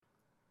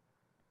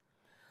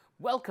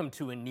Welcome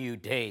to a new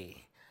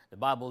day. The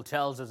Bible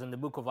tells us in the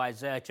book of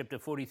Isaiah chapter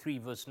 43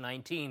 verse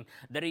 19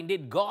 that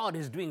indeed God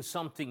is doing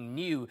something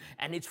new,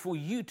 and it's for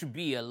you to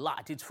be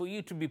alert. It's for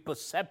you to be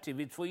perceptive.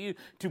 It's for you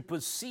to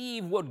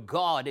perceive what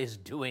God is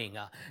doing.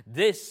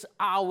 This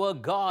hour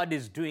God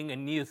is doing a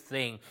new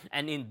thing,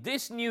 and in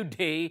this new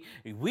day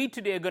we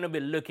today are going to be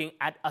looking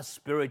at a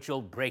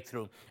spiritual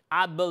breakthrough.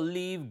 I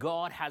believe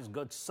God has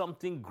got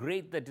something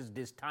great that is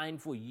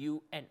destined for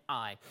you and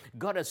I.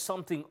 God has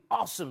something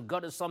awesome.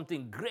 God has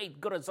something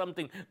great. God has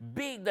something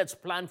big that's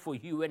planned for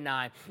you and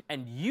I.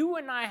 And you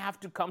and I have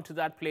to come to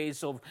that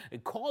place of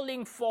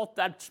calling forth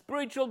that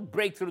spiritual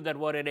breakthrough, that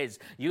what it is.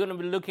 You're going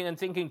to be looking and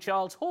thinking,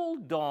 Charles,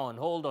 hold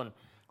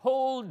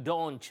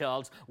on,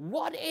 Charles.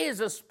 What is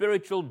a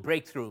spiritual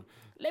breakthrough?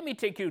 Let me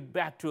take you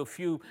back to a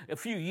few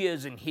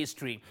years in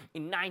history.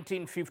 In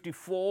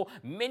 1954,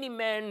 many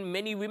men,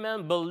 many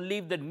women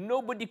believed that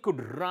nobody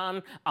could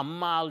run a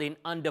mile in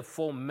under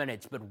 4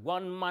 minutes. But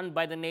one man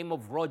by the name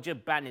of Roger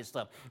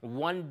Bannister,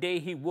 one day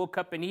he woke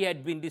up and he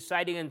had been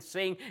deciding and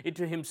saying it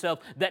to himself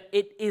that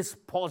it is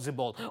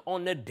possible.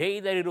 On a day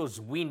that it was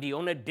windy,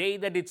 on a day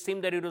that it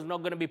seemed that it was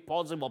not going to be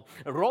possible,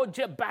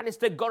 Roger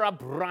Bannister got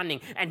up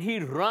running and he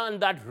ran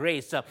that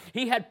race.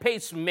 He had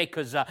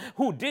pacemakers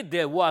who did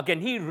their work,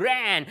 and he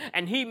ran.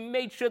 And he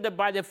made sure that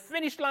by the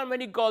finish line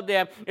when he got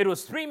there, it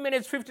was 3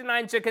 minutes,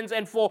 59 seconds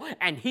and 4,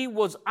 and he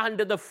was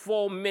under the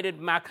 4-minute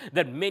mark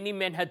that many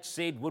men had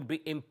said would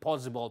be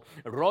impossible.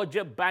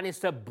 Roger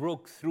Bannister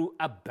broke through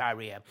a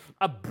barrier.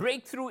 A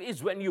breakthrough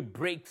is when you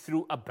break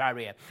through a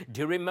barrier.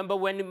 Do you remember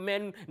when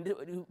men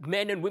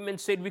and women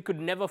said we could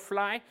never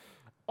fly?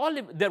 All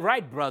the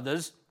Wright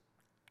brothers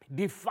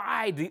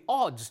defied the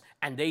odds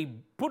and they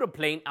put a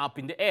plane up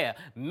in the air.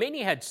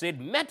 Many had said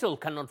metal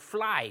cannot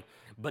fly,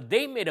 but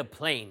they made a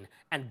plane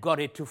and got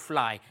it to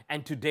fly.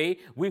 And today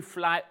we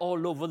fly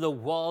all over the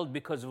world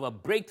because of a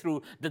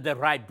breakthrough that the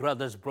Wright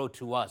brothers brought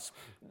to us.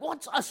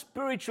 What's a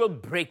spiritual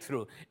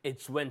breakthrough?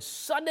 It's when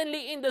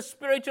suddenly in the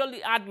spiritual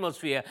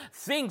atmosphere,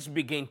 things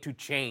begin to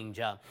change.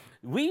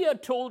 We are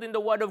told in the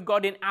Word of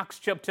God in Acts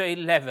chapter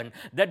 11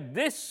 that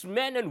these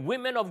men and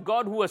women of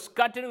God who were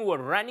scattering, who were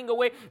running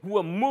away, who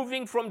were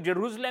moving from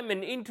Jerusalem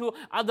and into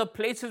other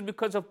places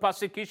because of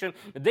persecution,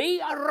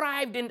 they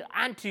arrived in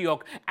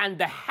Antioch and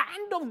the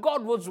hand of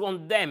God was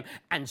on them,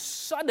 and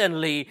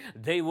suddenly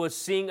they were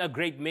seeing a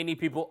great many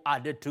people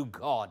added to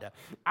God.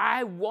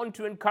 I want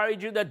to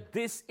encourage you that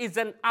this is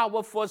an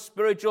hour for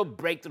spiritual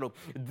breakthrough.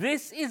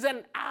 This is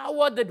an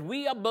hour that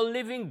we are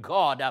believing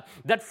God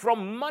that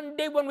from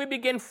Monday when we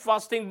begin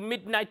fasting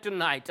midnight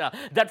tonight,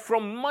 that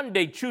from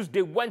Monday,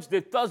 Tuesday, Wednesday,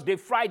 Thursday,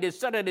 Friday,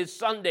 Saturday,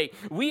 Sunday,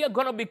 we are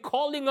going to be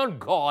calling on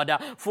God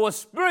for a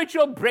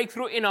spiritual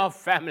breakthrough in our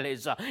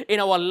families, in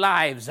our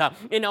lives,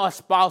 in our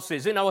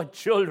spouses, in our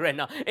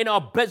children, in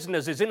our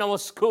businesses, in our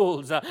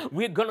schools.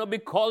 We're going to be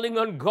calling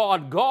on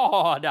God.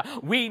 God,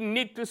 we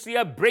need to see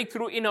a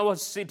breakthrough in our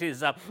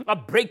cities, a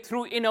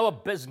breakthrough in our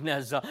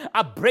business,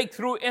 a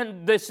breakthrough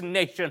in this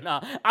nation,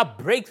 a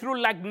breakthrough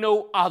like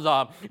no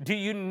other. Do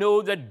you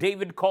know that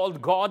David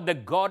called God the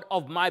God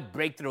of my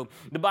breakthrough?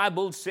 The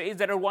Bible says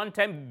that at one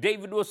time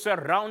David was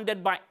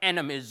surrounded by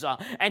enemies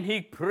and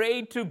he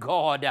prayed to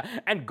God,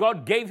 and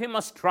God gave him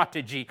a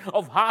strategy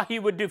of how he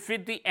would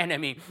defeat the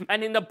enemy.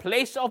 And in the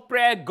place of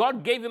prayer,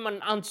 God gave him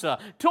an answer,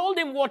 told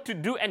him what to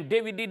do, and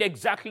David did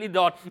exactly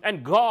that,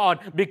 and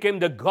God became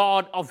the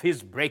God of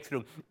his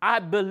breakthrough. I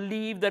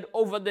believe that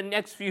over the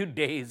next few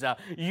days,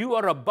 you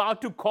are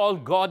about to call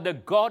God the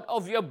God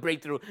of your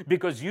breakthrough,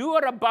 because you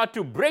are about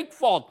to break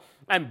forth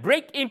and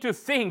break into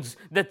things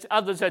that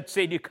others had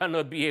said you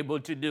cannot be able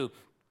to do.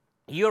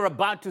 You're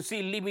about to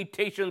see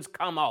limitations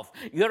come off.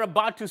 You're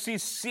about to see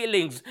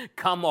ceilings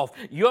come off.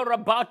 You're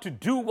about to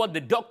do what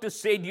the doctor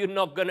said you're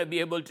not going to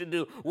be able to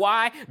do.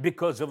 Why?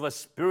 Because of a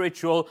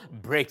spiritual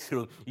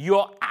breakthrough.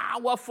 Your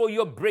hour for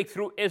your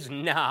breakthrough is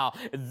now.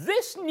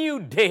 This new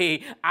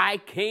day, I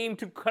came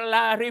to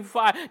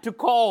clarify, to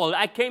call.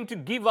 I came to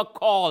give a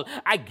call.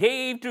 I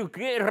came to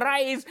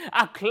raise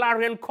a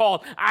clarion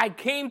call. I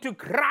came to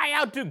cry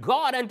out to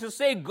God and to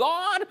say,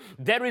 God,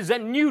 there is a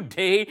new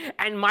day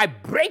and my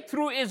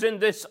breakthrough is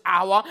in this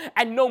hour,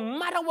 and no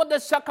matter what the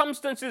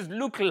circumstances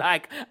look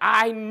like,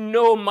 I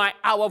know my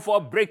hour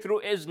for breakthrough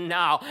is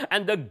now,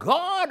 and the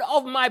God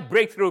of my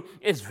breakthrough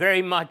is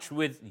very much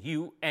with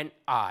you and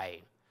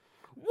I.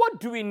 What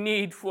do we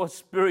need for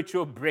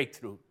spiritual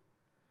breakthrough?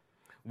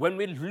 When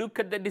we look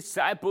at the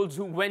disciples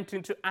who went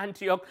into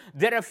Antioch,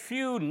 there are a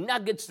few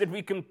nuggets that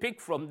we can pick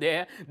from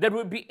there that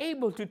will be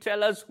able to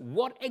tell us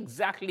what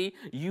exactly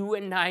you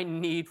and I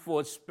need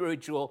for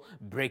spiritual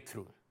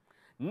breakthrough.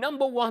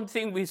 Number one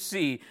thing we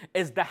see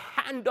is the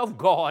hand of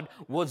God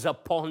was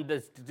upon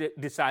the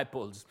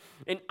disciples.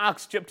 In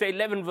Acts chapter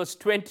 11, verse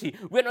 20,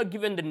 we're not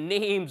given the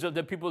names of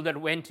the people that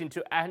went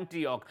into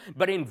Antioch,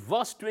 but in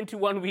verse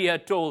 21 we are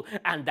told,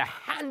 and the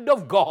hand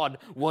of God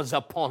was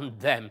upon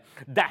them.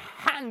 The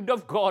hand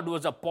of God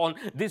was upon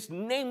these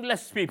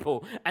nameless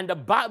people, and the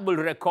Bible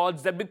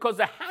records that because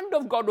the hand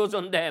of God was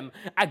on them,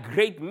 a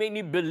great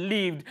many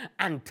believed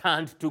and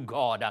turned to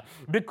God.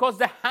 Because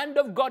the hand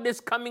of God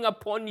is coming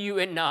upon you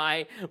and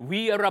I,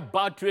 we are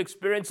about to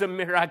experience a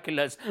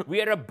miraculous.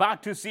 We are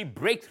about to see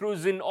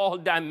breakthroughs in all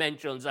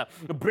dimensions,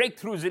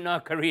 breakthroughs in our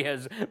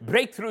careers,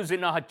 breakthroughs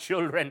in our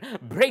children,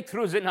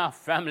 breakthroughs in our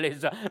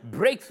families,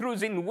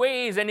 breakthroughs in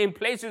ways and in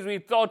places we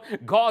thought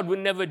God would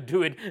never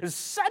do it.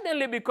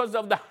 Suddenly, because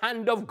of the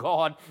hand of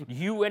God,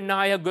 you and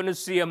I are going to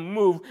see a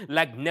move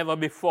like never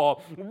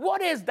before.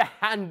 What is the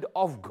hand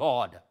of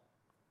God?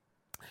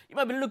 You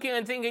might be looking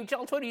and thinking,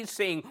 Charles, what are you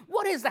saying?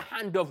 What is the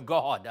hand of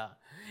God?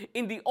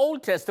 In the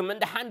Old Testament,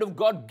 the hand of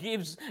God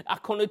gives a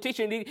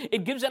connotation.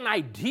 It gives an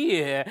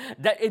idea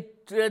that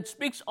it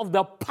speaks of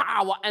the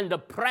power and the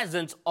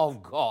presence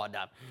of God.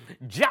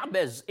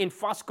 Jabez in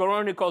 1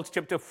 Chronicles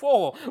chapter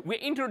 4, we're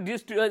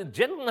introduced to a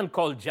gentleman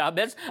called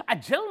Jabez, a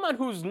gentleman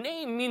whose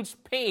name means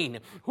pain,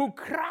 who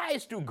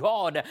cries to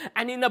God.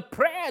 And in a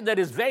prayer that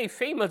is very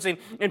famous in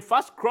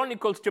 1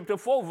 Chronicles chapter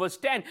 4, verse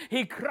 10,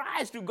 he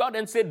cries to God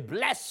and said,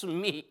 bless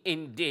me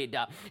indeed.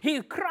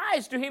 He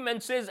cries to him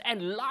and says,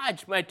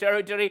 enlarge my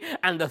territory.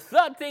 And the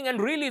third thing,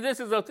 and really this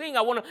is the thing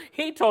I want to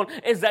hit on,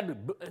 is that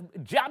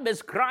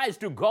Jabez cries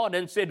to God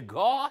and said,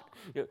 God,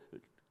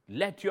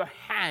 let your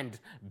hand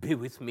be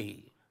with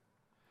me.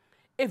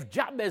 If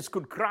Jabez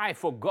could cry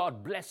for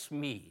God, bless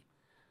me,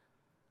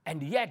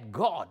 and yet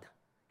God,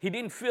 he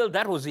didn't feel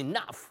that was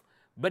enough,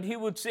 but he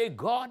would say,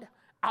 God,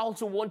 I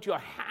also want your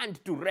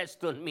hand to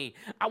rest on me.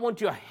 I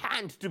want your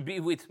hand to be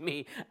with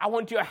me. I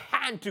want your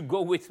hand to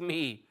go with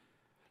me.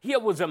 Here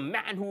was a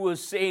man who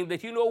was saying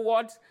that, you know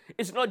what?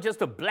 It's not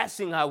just a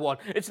blessing I want.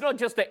 It's not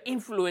just the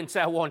influence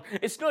I want.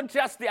 It's not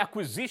just the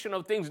acquisition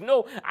of things.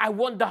 No, I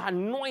want the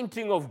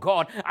anointing of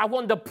God. I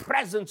want the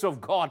presence of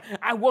God.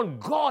 I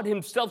want God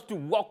himself to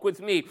walk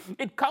with me.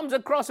 It comes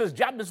across as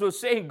Jabez was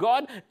saying,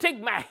 God,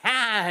 take my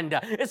hand.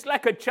 It's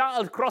like a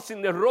child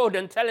crossing the road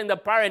and telling the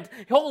parent,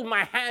 hold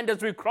my hand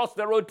as we cross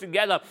the road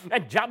together.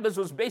 And Jabez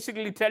was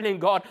basically telling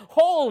God,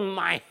 hold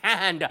my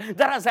hand,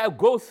 that as I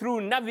go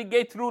through,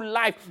 navigate through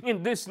life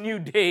in this new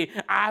day,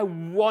 I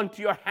want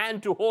your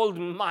hand to hold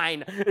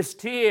mine.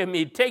 Steer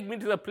me. Take me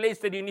to the place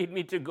that you need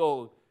me to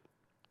go.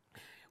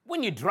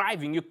 When you're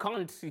driving, you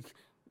can't,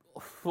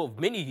 for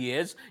many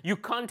years, you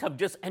can't have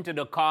just entered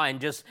a car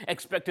and just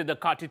expected the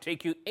car to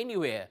take you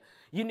anywhere.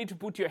 You need to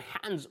put your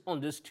hands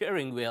on the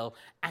steering wheel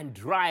and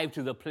drive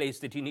to the place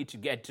that you need to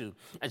get to.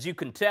 As you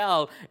can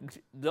tell,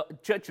 the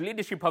church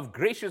leadership have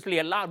graciously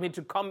allowed me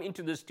to come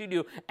into the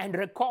studio and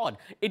record.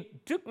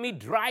 It took me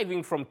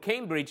driving from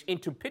Cambridge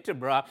into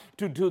Peterborough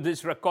to do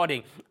this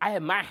recording.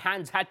 My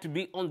hands had to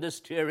be on the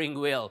steering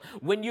wheel.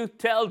 When you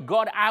tell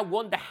God, I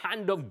want the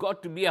hand of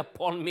God to be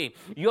upon me,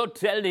 you're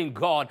telling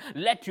God,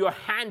 let your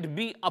hand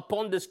be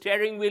upon the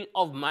steering wheel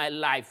of my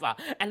life,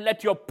 and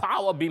let your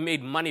power be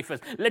made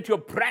manifest. Let your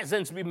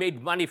presence be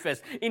made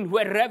manifest in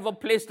wherever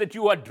place that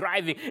you are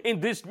driving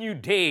in this new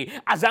day.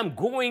 As I'm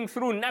going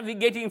through,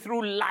 navigating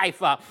through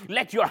life,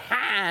 let your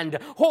hand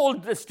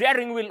hold the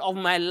steering wheel of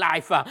my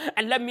life,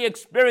 and let me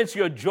experience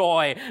your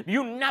joy.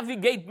 You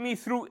navigate me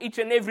through each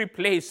and every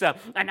place,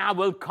 and I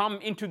will come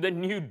into the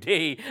new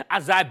day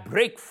as I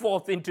break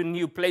forth into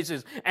new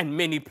places and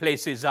many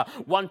places.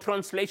 One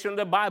translation of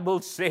the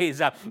Bible says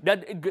that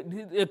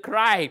the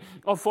cry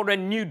for a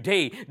new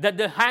day, that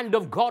the hand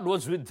of God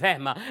was with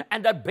them,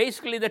 and that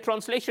basically the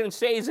translation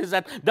says is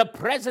that the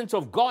presence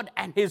of God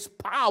and his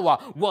power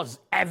was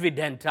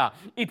evident.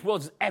 It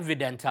was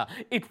evident.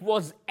 It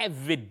was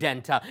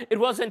evident. It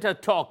wasn't a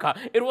talk.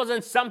 It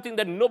wasn't something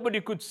that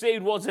nobody could say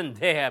it wasn't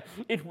there.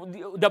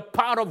 The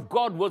power of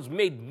God was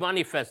made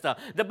manifest.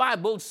 The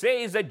Bible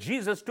says that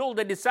Jesus told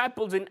the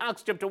disciples in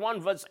Acts chapter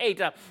 1 verse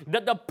 8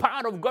 that the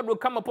power of God will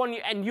come upon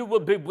you and you will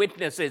be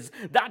witnesses.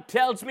 That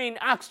tells me in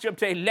Acts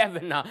chapter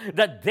 11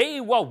 that they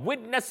were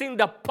witnessing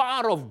the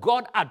power of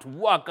God at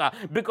work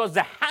because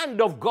the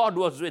hand of God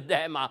was with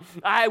them.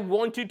 I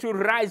want you to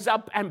rise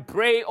up and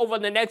pray over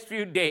the next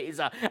few days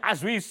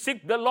as we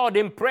seek the Lord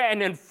in prayer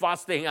and in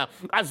fasting,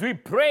 as we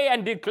pray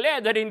and declare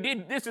that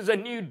indeed this is a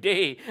new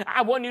day.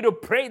 I want you to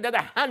pray that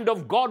the hand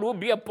of God will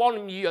be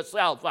upon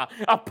yourself,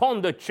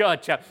 upon the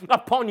church,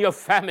 upon your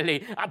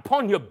family,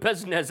 upon your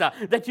business,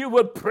 that you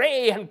will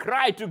pray and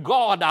cry to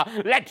God,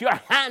 let your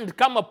hand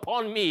come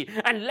upon me,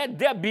 and let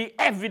there be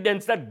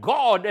evidence that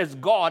God is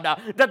God,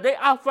 that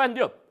the Alpha and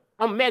the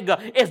Omega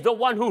is the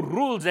one who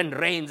rules and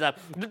reigns.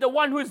 The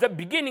one who is the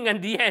beginning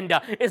and the end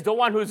is the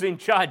one who is in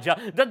charge.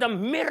 That the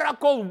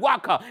miracle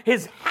worker,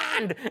 his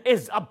hand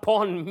is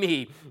upon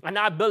me. And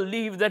I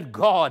believe that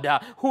God,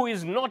 who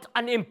is not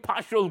an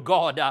impartial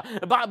God,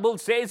 the Bible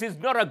says he's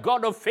not a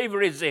God of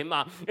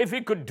favorism. If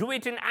he could do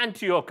it in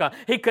Antioch,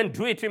 he can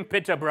do it in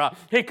Peterborough.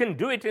 He can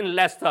do it in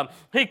Leicester.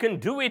 He can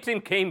do it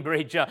in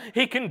Cambridge.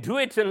 He can do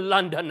it in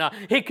London.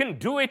 He can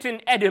do it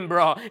in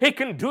Edinburgh. He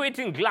can do it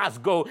in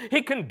Glasgow.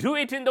 He can do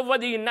it in the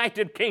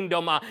United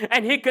Kingdom,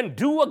 and he can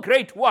do a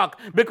great work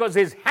because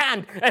his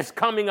hand is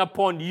coming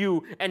upon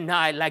you and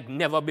I like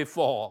never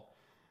before.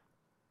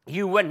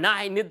 You and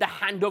I need the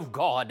hand of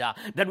God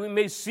that we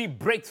may see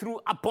breakthrough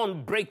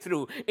upon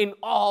breakthrough in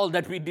all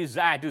that we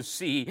desire to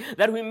see,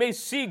 that we may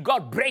see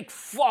God break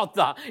forth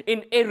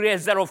in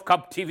areas that are of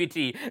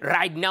captivity.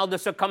 Right now, the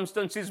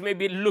circumstances may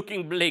be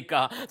looking bleak.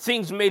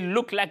 Things may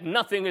look like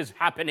nothing is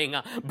happening.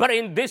 But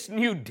in this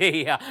new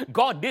day,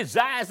 God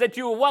desires that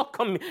you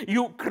welcome,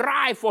 you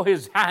cry for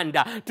his hand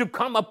to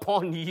come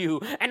upon you.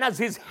 And as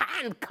his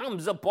hand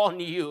comes upon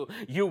you,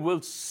 you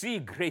will see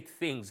great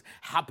things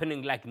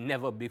happening like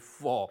never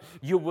before.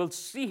 You will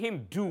see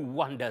him do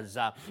wonders.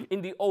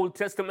 In the Old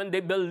Testament,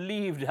 they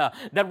believed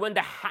that when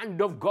the hand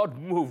of God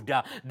moved,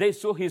 they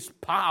saw his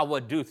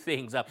power do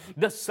things.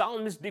 The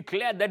psalmist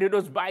declared that it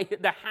was by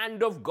the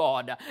hand of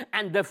God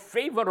and the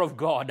favor of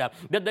God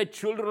that the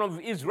children of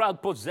Israel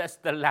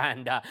possessed the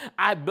land.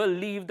 I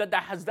believe that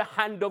as the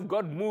hand of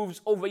God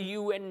moves over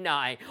you and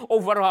I,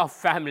 over our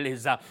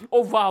families,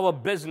 over our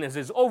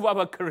businesses, over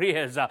our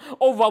careers,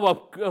 over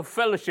our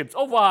fellowships,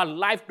 over our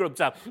life groups,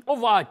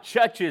 over our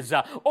churches,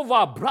 over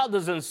our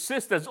brothers and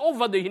sisters,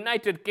 over the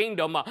United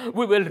Kingdom,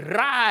 we will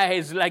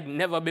rise like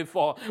never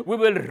before. We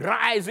will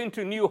rise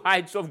into new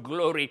heights of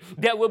glory.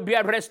 There will be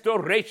a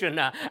restoration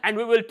and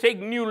we will take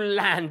new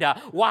land.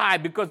 Why?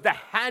 Because the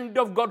hand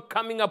of God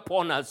coming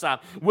upon us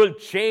will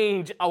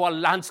change our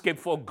landscape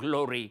for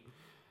glory.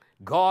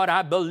 God,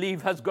 I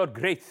believe, has got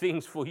great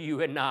things for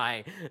you and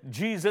I.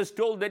 Jesus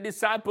told the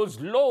disciples,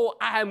 "Lo,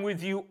 I am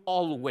with you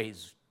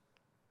always."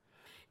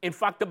 In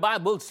fact, the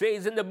Bible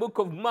says in the book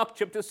of Mark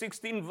chapter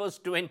 16 verse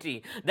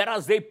 20 that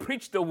as they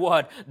preached the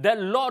word, the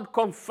Lord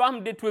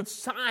confirmed it with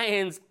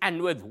signs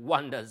and with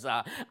wonders.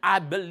 I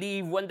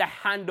believe when the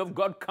hand of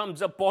God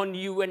comes upon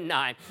you and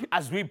I,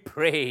 as we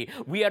pray,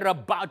 we are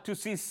about to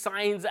see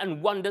signs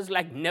and wonders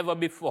like never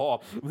before.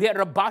 We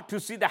are about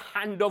to see the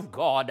hand of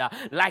God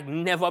like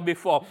never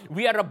before.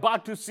 We are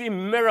about to see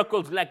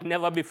miracles like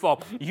never before.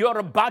 You're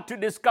about to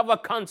discover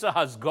cancer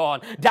has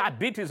gone.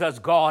 Diabetes has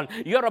gone.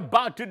 You're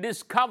about to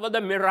discover the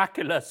miraculous.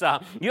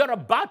 You're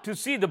about to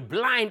see the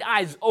blind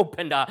eyes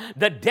opened.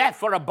 The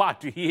deaf are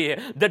about to hear.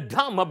 The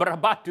dumb are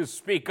about to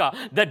speak.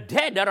 The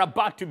dead are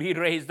about to be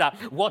raised.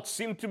 What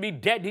seemed to be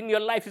dead in your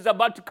life is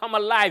about to come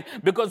alive,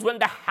 because when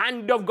the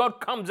hand of God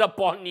comes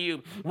upon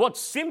you, what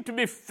seemed to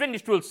be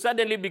finished will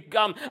suddenly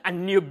become a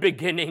new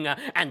beginning.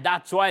 And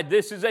that's why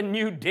this is a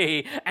new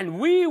day. And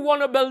we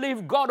want to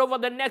believe God over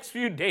the next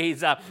few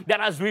days that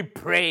as we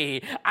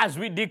pray, as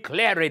we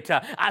declare it,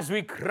 as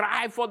we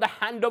cry for the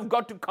hand of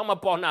God to come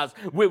upon us,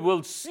 we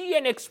will see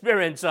and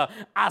experience a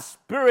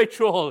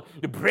spiritual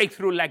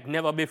breakthrough like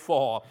never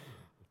before.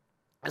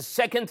 The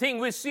second thing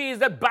we see is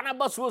that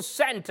Barnabas was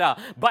sent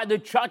by the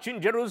church in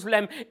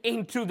Jerusalem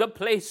into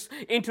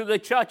the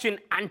church in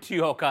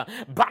Antioch.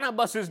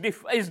 Barnabas is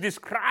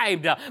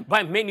described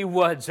by many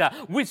words.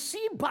 We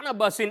see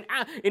Barnabas in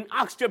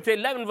Acts chapter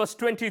 11 verse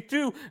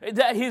 22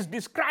 that he's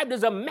described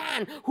as a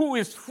man who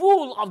is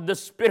full of the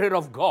Spirit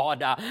of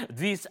God.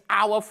 This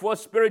hour for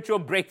spiritual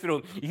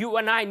breakthrough, you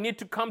and I need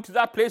to come to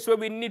that place where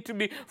we need to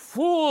be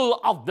full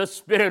of the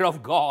Spirit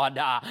of God.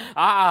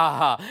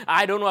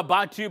 I don't know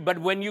about you, but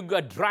when you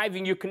go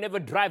driving, you can never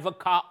drive a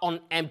car on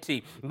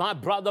empty. My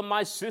brother,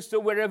 my sister,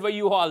 wherever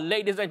you are,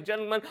 ladies and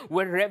gentlemen,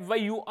 wherever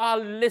you are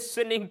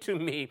listening to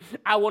me,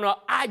 I want to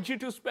urge you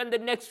to spend the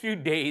next few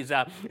days.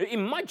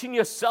 Imagine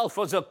yourself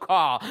as a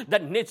car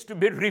that needs to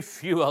be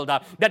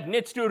refueled, that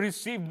needs to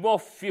receive more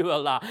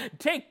fuel.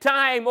 Take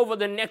time over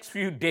the next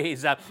few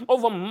days,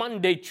 over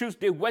Monday,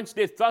 Tuesday,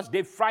 Wednesday,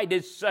 Thursday,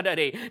 Friday,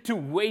 Saturday, to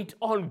wait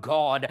on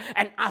God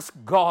and ask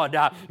God,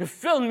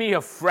 fill me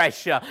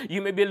afresh.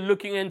 You may be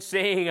looking and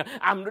saying,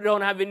 I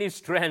don't have any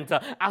strength.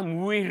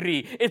 I'm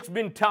weary. It's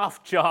been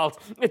tough, Charles.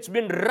 It's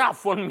been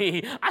rough on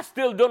me. I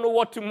still don't know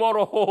what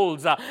tomorrow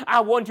holds.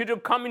 I want you to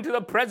come into the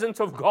presence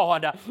of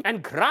God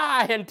and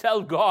cry and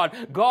tell God,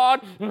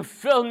 God,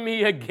 fill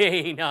me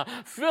again.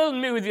 Fill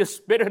me with your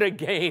Spirit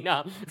again.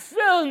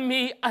 Fill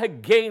me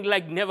again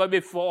like never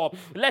before.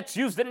 Let's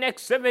use the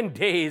next 7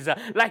 days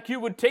like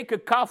you would take a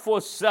car for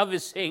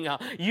servicing.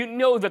 You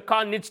know the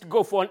car needs to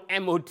go for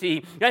an MOT.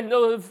 And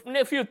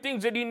a few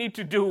things that you need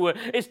to do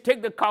is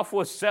take the car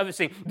for service.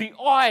 servicing. The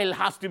oil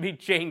has to be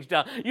changed.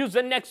 Use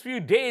the next few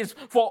days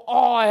for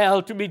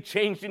oil to be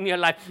changed in your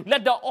life.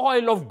 Let the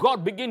oil of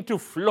God begin to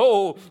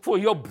flow for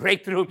your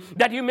breakthrough,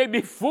 that you may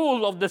be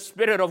full of the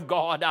Spirit of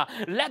God.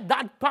 Let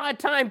that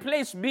part-time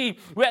place be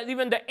where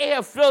even the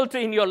air filter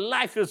in your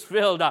life is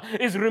filled,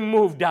 is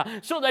removed,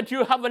 so that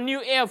you have a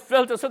new air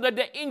filter, so that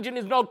the engine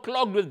is not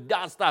clogged with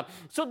dust,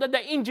 so that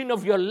the engine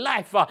of your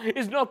life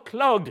is not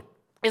clogged.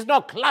 It's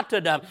not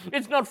cluttered up.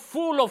 It's not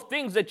full of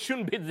things that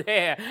shouldn't be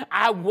there.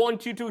 I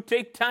want you to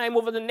take time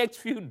over the next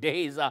few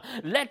days.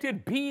 Let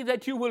it be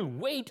that you will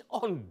wait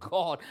on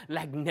God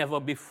like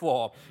never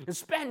before.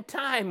 Spend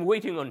time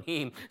waiting on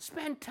Him.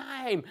 Spend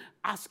time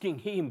asking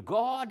Him,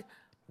 God,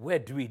 where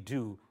do we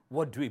do?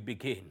 What do we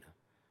begin?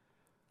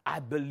 I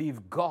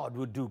believe God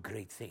will do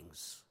great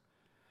things.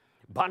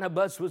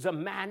 Barnabas was a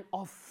man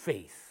of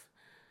faith.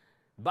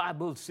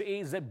 Bible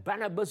says that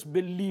Barnabas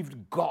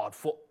believed God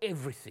for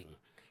everything.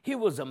 He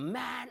was a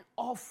man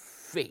of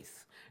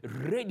faith,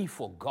 ready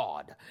for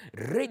God,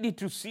 ready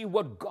to see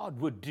what God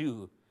would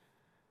do.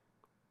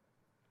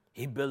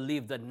 He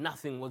believed that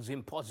nothing was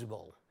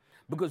impossible,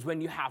 because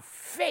when you have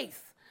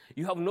faith,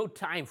 you have no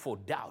time for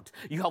doubt.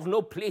 You have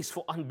no place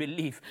for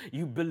unbelief.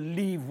 You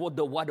believe what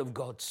the Word of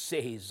God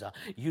says.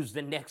 Use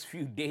the next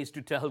few days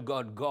to tell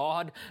God,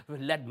 God,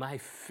 let my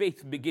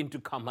faith begin to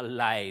come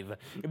alive.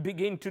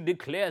 Begin to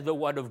declare the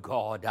Word of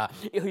God.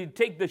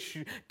 Take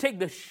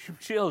the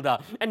shield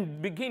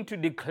and begin to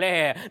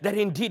declare that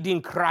indeed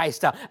in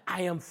Christ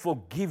I am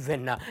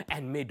forgiven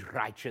and made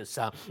righteous.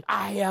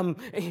 I am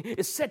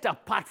set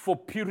apart for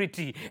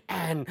purity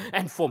and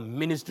for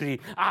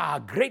ministry.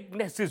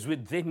 Greatness is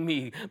within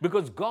me,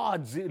 because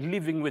God's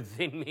living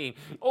within me.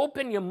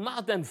 Open your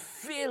mouth and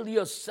fill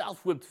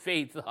yourself with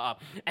faith,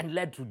 and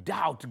let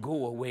doubt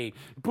go away.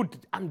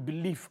 Put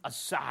unbelief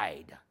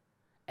aside,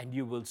 and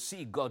you will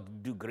see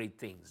God do great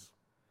things.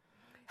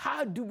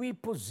 How do we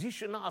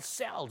position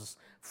ourselves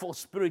for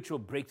spiritual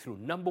breakthrough?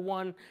 Number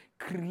one,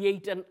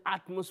 create an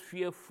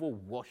atmosphere for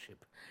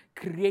worship.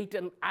 Create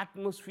an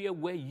atmosphere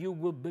where you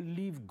will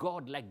believe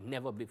God like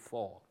never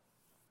before.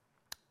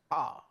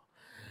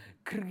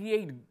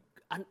 Create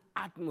an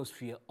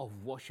atmosphere of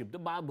worship. The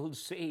Bible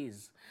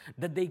says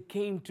that they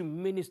came to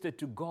minister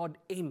to God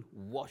in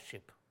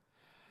worship.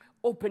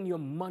 Open your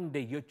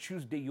Monday, your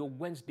Tuesday, your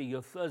Wednesday,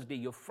 your Thursday,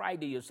 your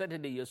Friday, your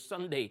Saturday, your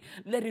Sunday.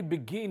 Let it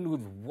begin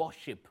with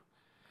worship.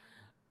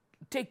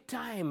 Take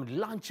time,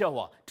 lunch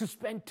hour, to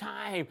spend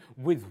time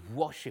with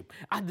worship.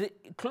 At the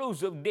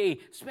close of day,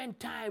 spend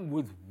time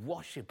with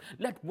worship.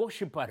 Let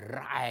worship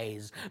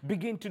arise.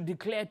 Begin to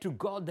declare to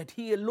God that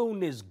He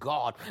alone is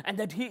God and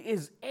that He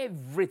is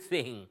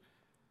everything.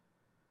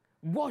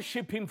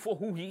 Worship Him for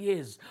who He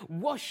is.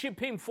 Worship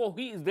Him for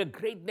He is the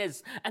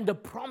greatness and the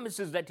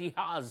promises that He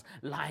has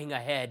lying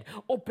ahead.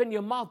 Open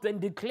your mouth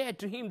and declare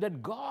to Him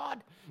that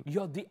God,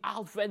 You're the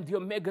Alpha and the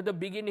Omega, the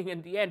beginning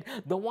and the end,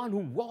 the one who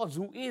was,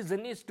 who is,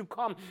 and is to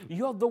come.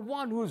 You're the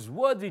one who's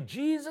worthy.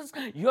 Jesus,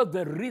 You're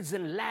the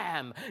risen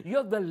Lamb.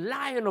 You're the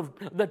Lion of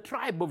the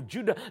tribe of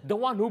Judah, the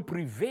one who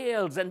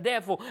prevails, and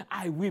therefore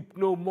I weep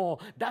no more.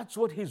 That's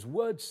what His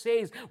word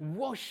says.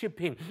 Worship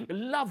Him.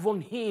 Love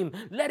on Him.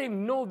 Let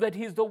Him know that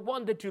He's the one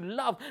that you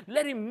love.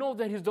 Let Him know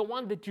that He's the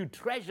one that you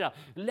treasure.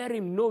 Let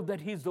Him know that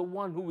He's the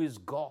one who is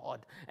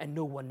God and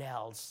no one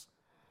else.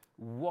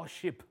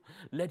 Worship.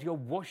 Let your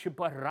worship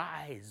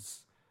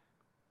arise.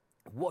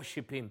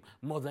 Worship Him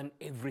more than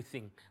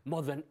everything,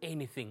 more than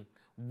anything.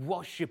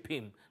 Worship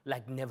Him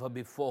like never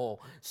before.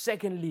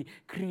 Secondly,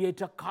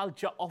 create a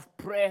culture of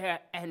prayer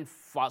and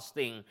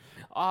fasting.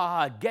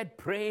 Get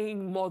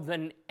praying more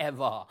than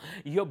ever.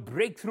 Your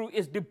breakthrough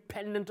is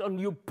dependent on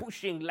you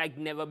pushing like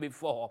never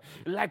before.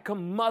 Like a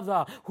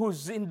mother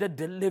who's in the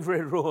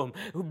delivery room,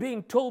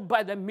 being told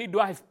by the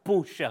midwife,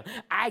 push.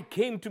 I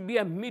came to be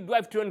a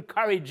midwife to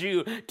encourage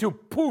you to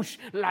push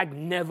like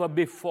never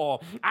before.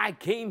 I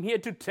came here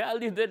to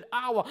tell you that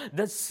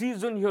the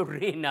season you're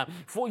in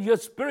for your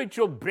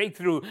spiritual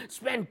breakthrough,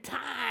 spend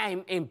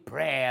time in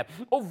prayer.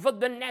 Over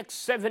the next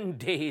 7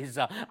 days,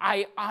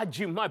 I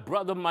urge you, my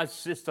brother, my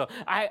sister,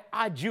 I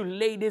urge you,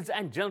 ladies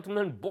and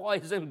gentlemen,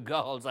 boys and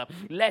girls,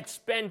 let's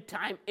spend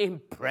time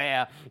in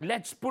prayer.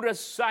 Let's put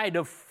aside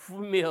a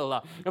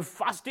meal.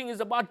 Fasting is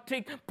about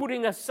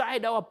putting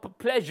aside our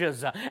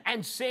pleasures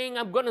and saying,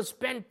 I'm going to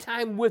spend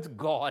time with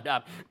God.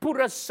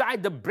 Put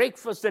aside the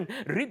breakfast and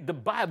read the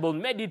Bible,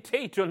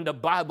 meditate on the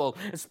Bible,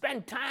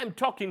 spend time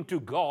talking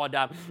to God.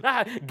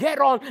 Get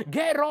on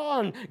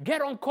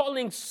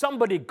calling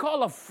somebody,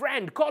 call a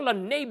friend, call a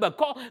neighbor,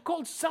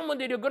 call someone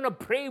that you're going to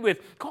pray with,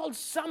 call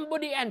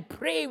somebody and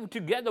pray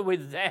together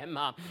with them.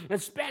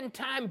 And spend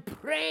time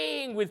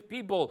praying with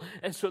people,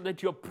 and so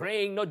that you're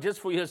praying not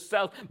just for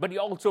yourself, but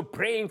you're also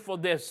praying for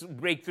their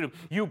breakthrough.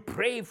 You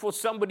pray for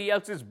somebody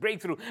else's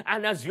breakthrough,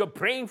 and as you're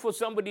praying for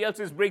somebody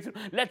else's breakthrough,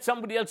 let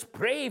somebody else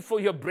pray for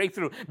your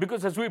breakthrough,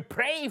 because as we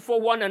pray for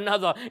one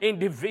another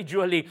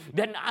individually,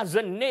 then as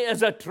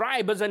a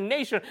tribe, as a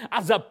nation,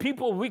 as a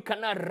people, we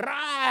can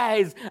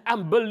arise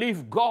and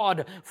believe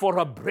God for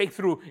a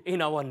breakthrough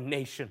in our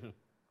nation.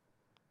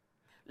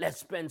 Let's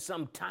spend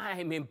some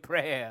time in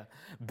prayer.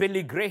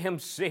 Billy Graham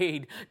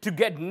said, to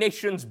get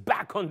nations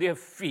back on their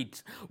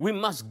feet, we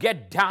must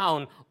get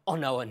down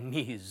on our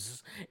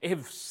knees.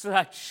 If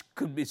such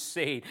could be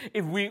said,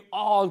 if we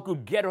all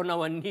could get on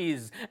our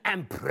knees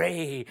and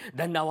pray,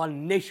 then our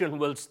nation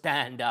will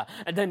stand,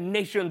 and the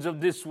nations of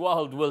this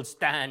world will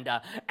stand,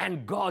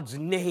 and God's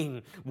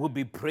name will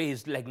be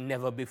praised like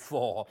never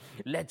before.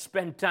 Let's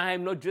spend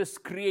time not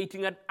just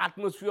creating an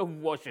atmosphere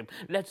of worship.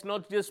 Let's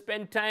not just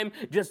spend time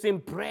just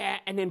in prayer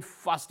and in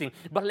fasting,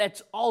 but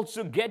let's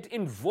also get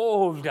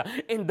involved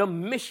in the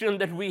mission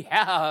that we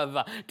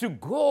have to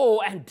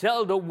go and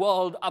tell the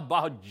world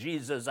about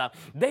Jesus.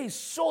 They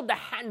saw the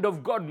hand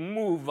of God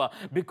move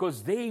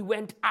because they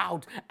went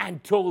out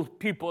and told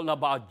people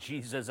about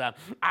Jesus.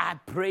 I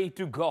pray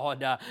to God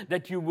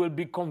that you will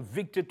be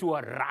convicted to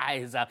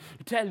arise.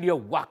 Tell your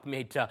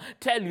workmate,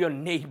 tell your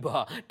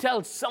neighbor,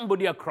 tell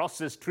somebody across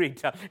the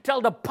street,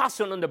 tell the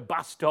person on the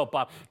bus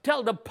stop,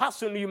 tell the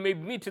person you may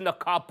meet in the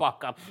car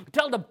park,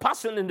 tell the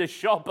person in the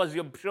shop as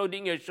you're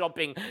doing your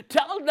shopping,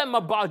 tell them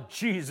about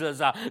Jesus,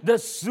 the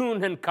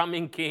soon and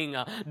coming King,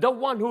 the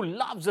one who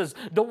loves us,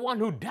 the one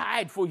who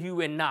died for you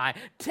and I.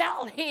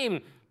 Tell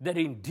him that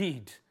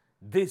indeed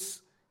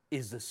this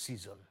is the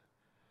season.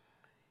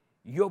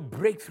 Your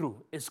breakthrough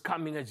is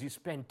coming as you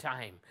spend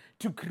time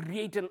to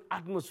create an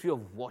atmosphere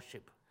of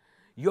worship.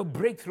 Your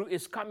breakthrough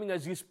is coming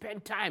as you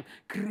spend time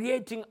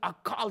creating a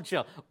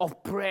culture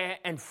of prayer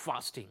and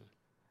fasting.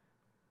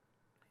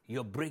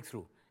 Your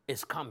breakthrough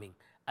is coming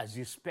as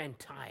you spend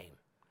time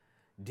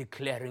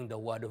declaring the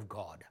word of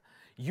God.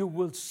 You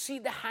will see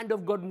the hand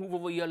of God move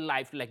over your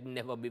life like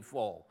never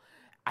before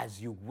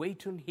as you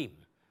wait on him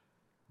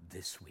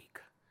this week.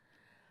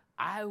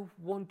 I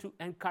want to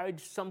encourage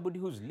somebody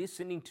who's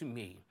listening to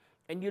me,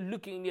 and you're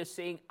looking and you're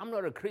saying, I'm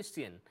not a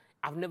Christian.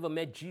 I've never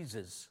met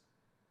Jesus.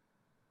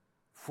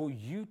 For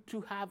you to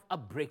have a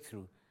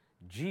breakthrough,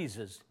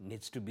 Jesus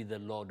needs to be the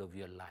Lord of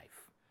your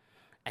life.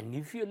 And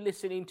if you're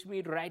listening to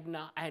me right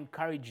now, I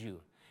encourage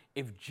you,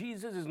 if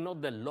Jesus is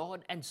not the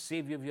Lord and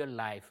Savior of your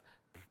life,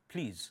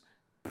 please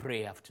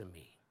pray after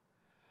me.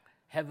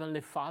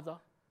 Heavenly Father,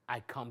 I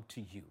come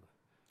to you.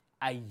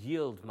 I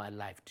yield my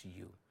life to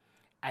you.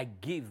 I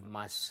give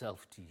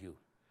myself to you.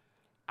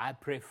 I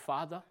pray,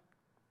 Father,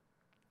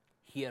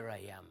 here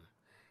I am.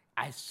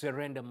 I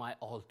surrender my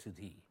all to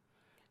thee.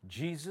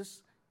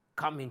 Jesus,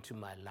 come into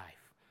my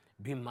life.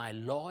 Be my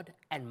Lord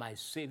and my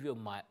Savior,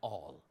 my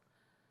all.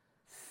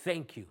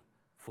 Thank you,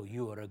 for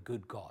you are a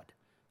good God.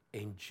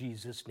 In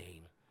Jesus'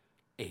 name,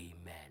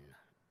 amen.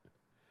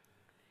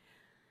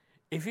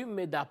 If you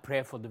made that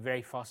prayer for the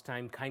very first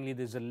time, kindly,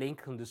 there's a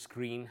link on the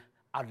screen.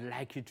 I'd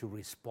like you to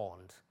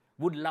respond.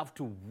 Would love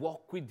to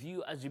walk with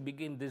you as you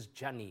begin this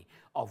journey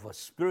of a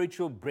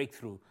spiritual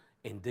breakthrough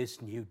in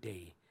this new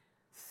day.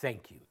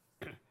 Thank you.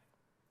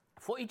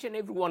 For each and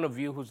every one of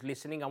you who's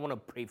listening, I want to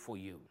pray for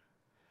you.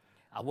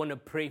 I want to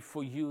pray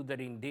for you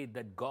that indeed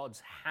that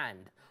God's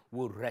hand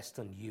will rest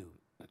on you.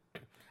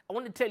 I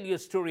want to tell you a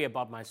story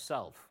about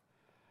myself.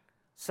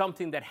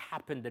 Something that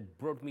happened that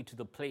brought me to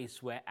the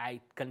place where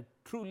I can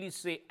truly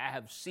say I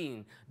have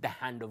seen the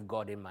hand of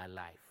God in my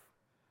life.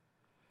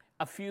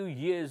 A few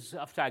years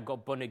after I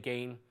got born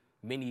again,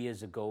 many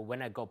years ago,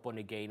 when I got born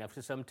again,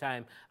 after some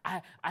time,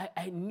 I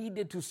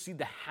needed to see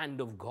the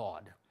hand of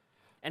God.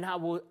 And I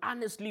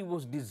honestly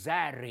was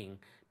desiring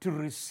to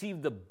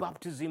receive the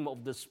baptism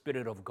of the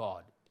Spirit of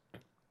God.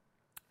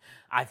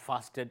 I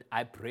fasted,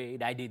 I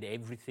prayed, I did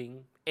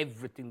everything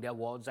there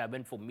was. I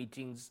went for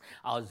meetings,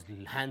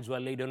 hands were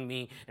laid on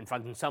me. In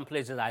fact, in some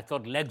places, I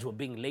thought legs were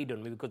being laid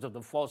on me because of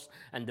the force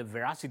and the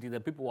veracity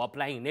that people were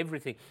applying in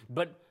everything.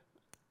 But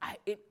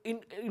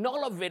in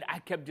all of it, I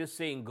kept just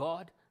saying,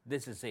 God,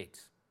 this is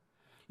it.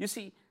 You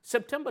see,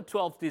 September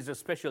 12th is a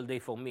special day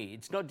for me.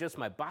 It's not just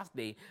my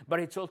birthday,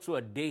 but it's also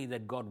a day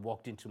that God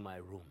walked into my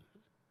room.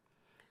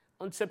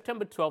 On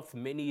September 12th,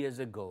 many years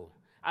ago,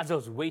 as I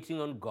was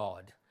waiting on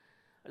God,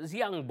 as a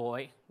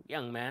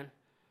young man,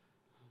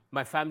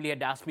 my family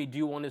had asked me, do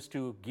you want us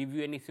to give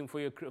you anything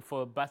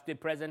for a birthday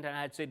present? And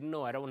I had said,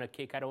 no, I don't want a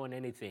cake, I don't want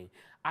anything.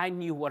 I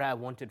knew what I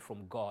wanted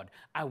from God.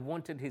 I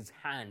wanted his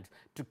hand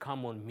to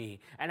come on me,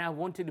 and I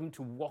wanted him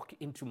to walk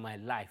into my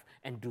life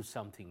and do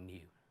something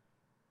new.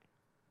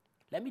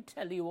 Let me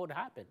tell you what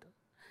happened.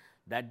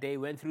 That day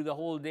went through the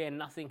whole day and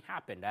nothing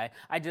happened.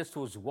 I just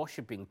was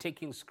worshiping,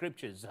 taking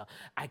scriptures.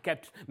 I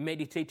kept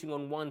meditating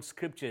on one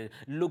scripture,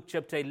 Luke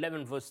chapter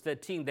 11, verse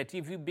 13, that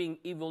if you being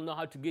evil know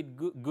how to give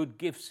good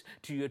gifts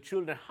to your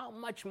children, how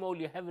much more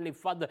will your heavenly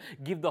Father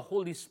give the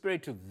Holy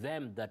Spirit to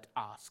them that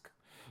ask?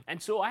 And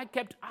so I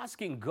kept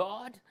asking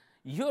God,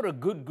 you're a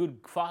good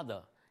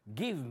Father.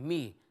 Give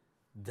me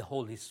the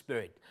Holy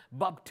Spirit.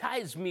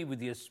 Baptize me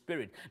with your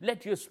Spirit.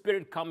 Let your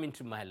Spirit come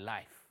into my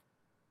life.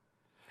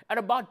 At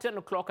about 10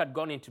 o'clock, I'd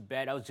gone into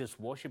bed. I was just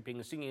worshiping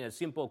and singing a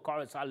simple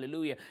chorus,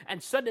 hallelujah.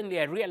 And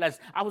suddenly I realized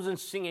I wasn't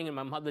singing in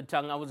my mother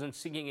tongue. I wasn't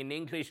singing in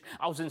English.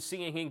 I wasn't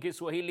singing in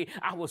Kiswahili.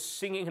 I was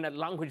singing in a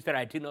language that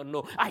I did not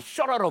know. I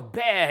shot out of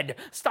bed,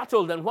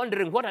 startled and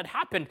wondering what had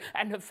happened.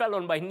 And I fell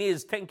on my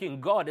knees,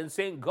 thanking God and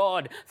saying,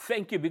 God,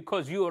 thank you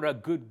because you are a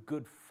good,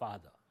 good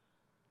Father.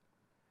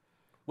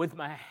 With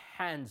my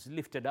hands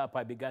lifted up,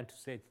 I began to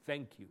say,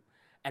 thank you.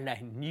 And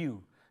I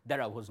knew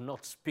that I was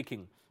not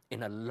speaking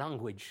in a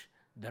language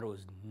that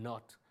was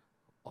not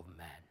of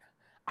man.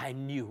 I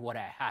knew what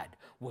I had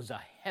was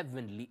a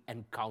heavenly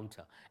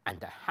encounter, and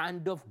the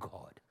hand of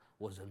God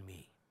was on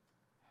me.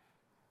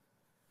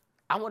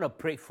 I want to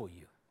pray for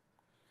you.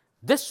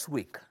 This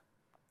week,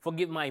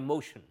 forgive my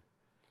emotion,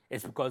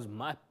 it's because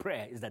my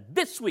prayer is that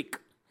this week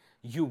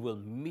you will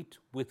meet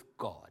with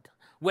God.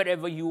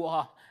 Wherever you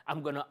are,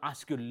 I'm going to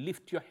ask you to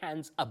lift your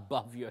hands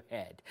above your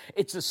head.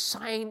 It's a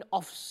sign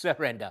of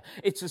surrender.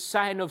 It's a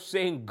sign of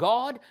saying,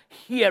 God,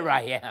 here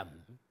I am.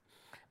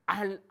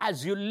 And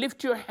as you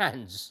lift your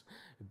hands,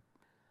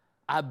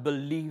 I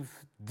believe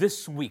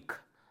this week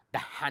the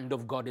hand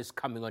of God is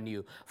coming on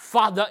you.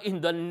 Father, in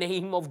the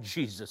name of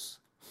Jesus,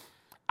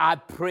 I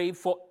pray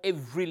for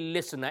every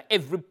listener,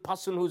 every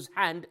person whose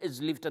hand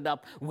is lifted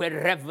up,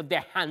 wherever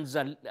their hands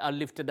are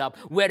lifted up,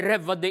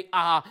 wherever they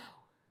are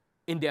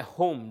in their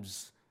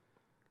homes,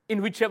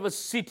 in whichever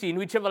city, in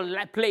whichever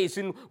place,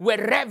 in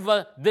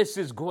wherever this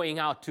is going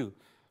out to.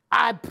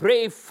 I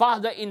pray,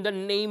 Father, in the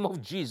name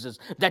of Jesus,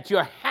 that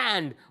your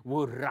hand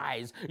will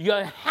rise.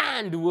 Your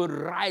hand will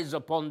rise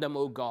upon them,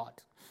 O God.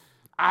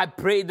 I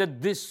pray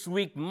that this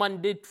week,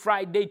 Monday to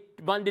Friday,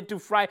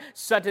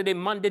 Saturday,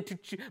 Monday,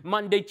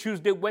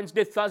 Tuesday,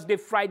 Wednesday, Thursday,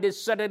 Friday,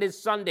 Saturday,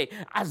 Sunday,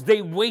 as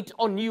they wait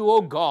on you, O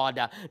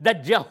God,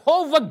 that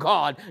Jehovah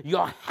God,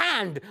 your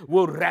hand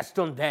will rest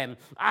on them.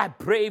 I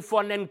pray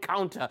for an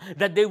encounter,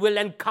 that they will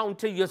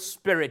encounter your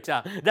spirit,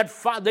 that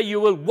Father, you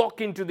will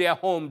walk into their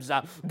homes,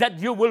 that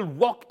you will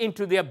walk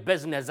into their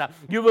business,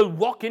 you will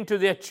walk into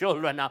their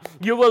children,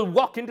 you will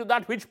walk into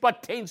that which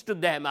pertains to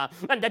them,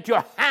 and that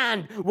your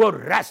hand will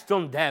rest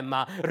on them,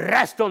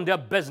 rest on their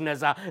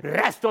business,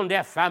 rest on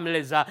their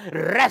families,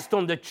 rest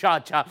on the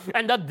church,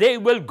 and that they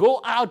will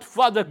go out,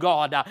 Father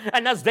God,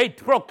 and as they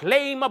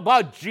proclaim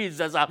about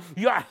Jesus,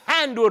 your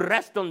hand will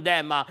rest on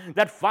them,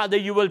 that Father,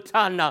 you will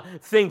turn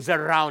things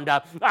around.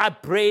 I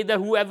pray that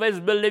whoever is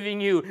believing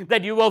you,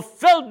 that you will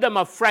fill them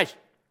afresh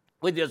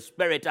with your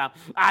spirit.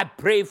 I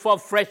pray for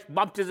fresh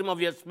baptism of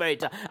your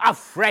spirit, a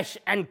fresh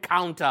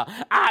encounter.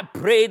 I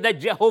pray that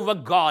Jehovah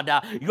God,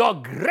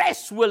 your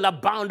grace will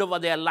abound over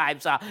their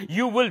lives.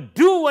 You will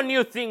do a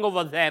new thing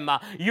over them.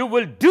 You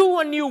will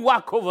do a new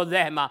work over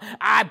them.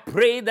 I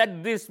pray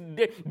that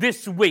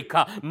this week,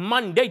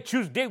 Monday,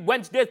 Tuesday,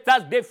 Wednesday,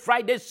 Thursday,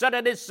 Friday,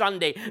 Saturday,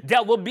 Sunday,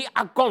 there will be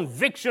a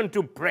conviction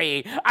to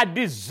pray, a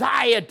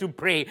desire to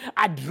pray,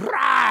 a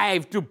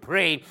drive to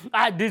pray,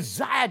 a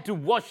desire to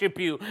worship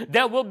you.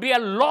 There will be a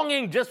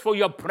longing just for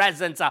your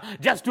presence,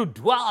 just to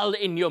dwell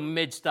in your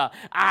midst.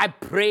 I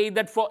pray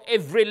that for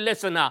every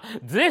listener,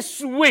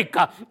 this week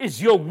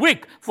is your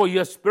week for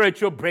your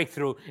spiritual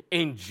breakthrough.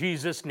 In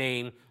Jesus'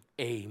 name,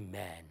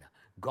 amen.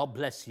 God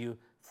bless you.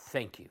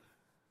 Thank you.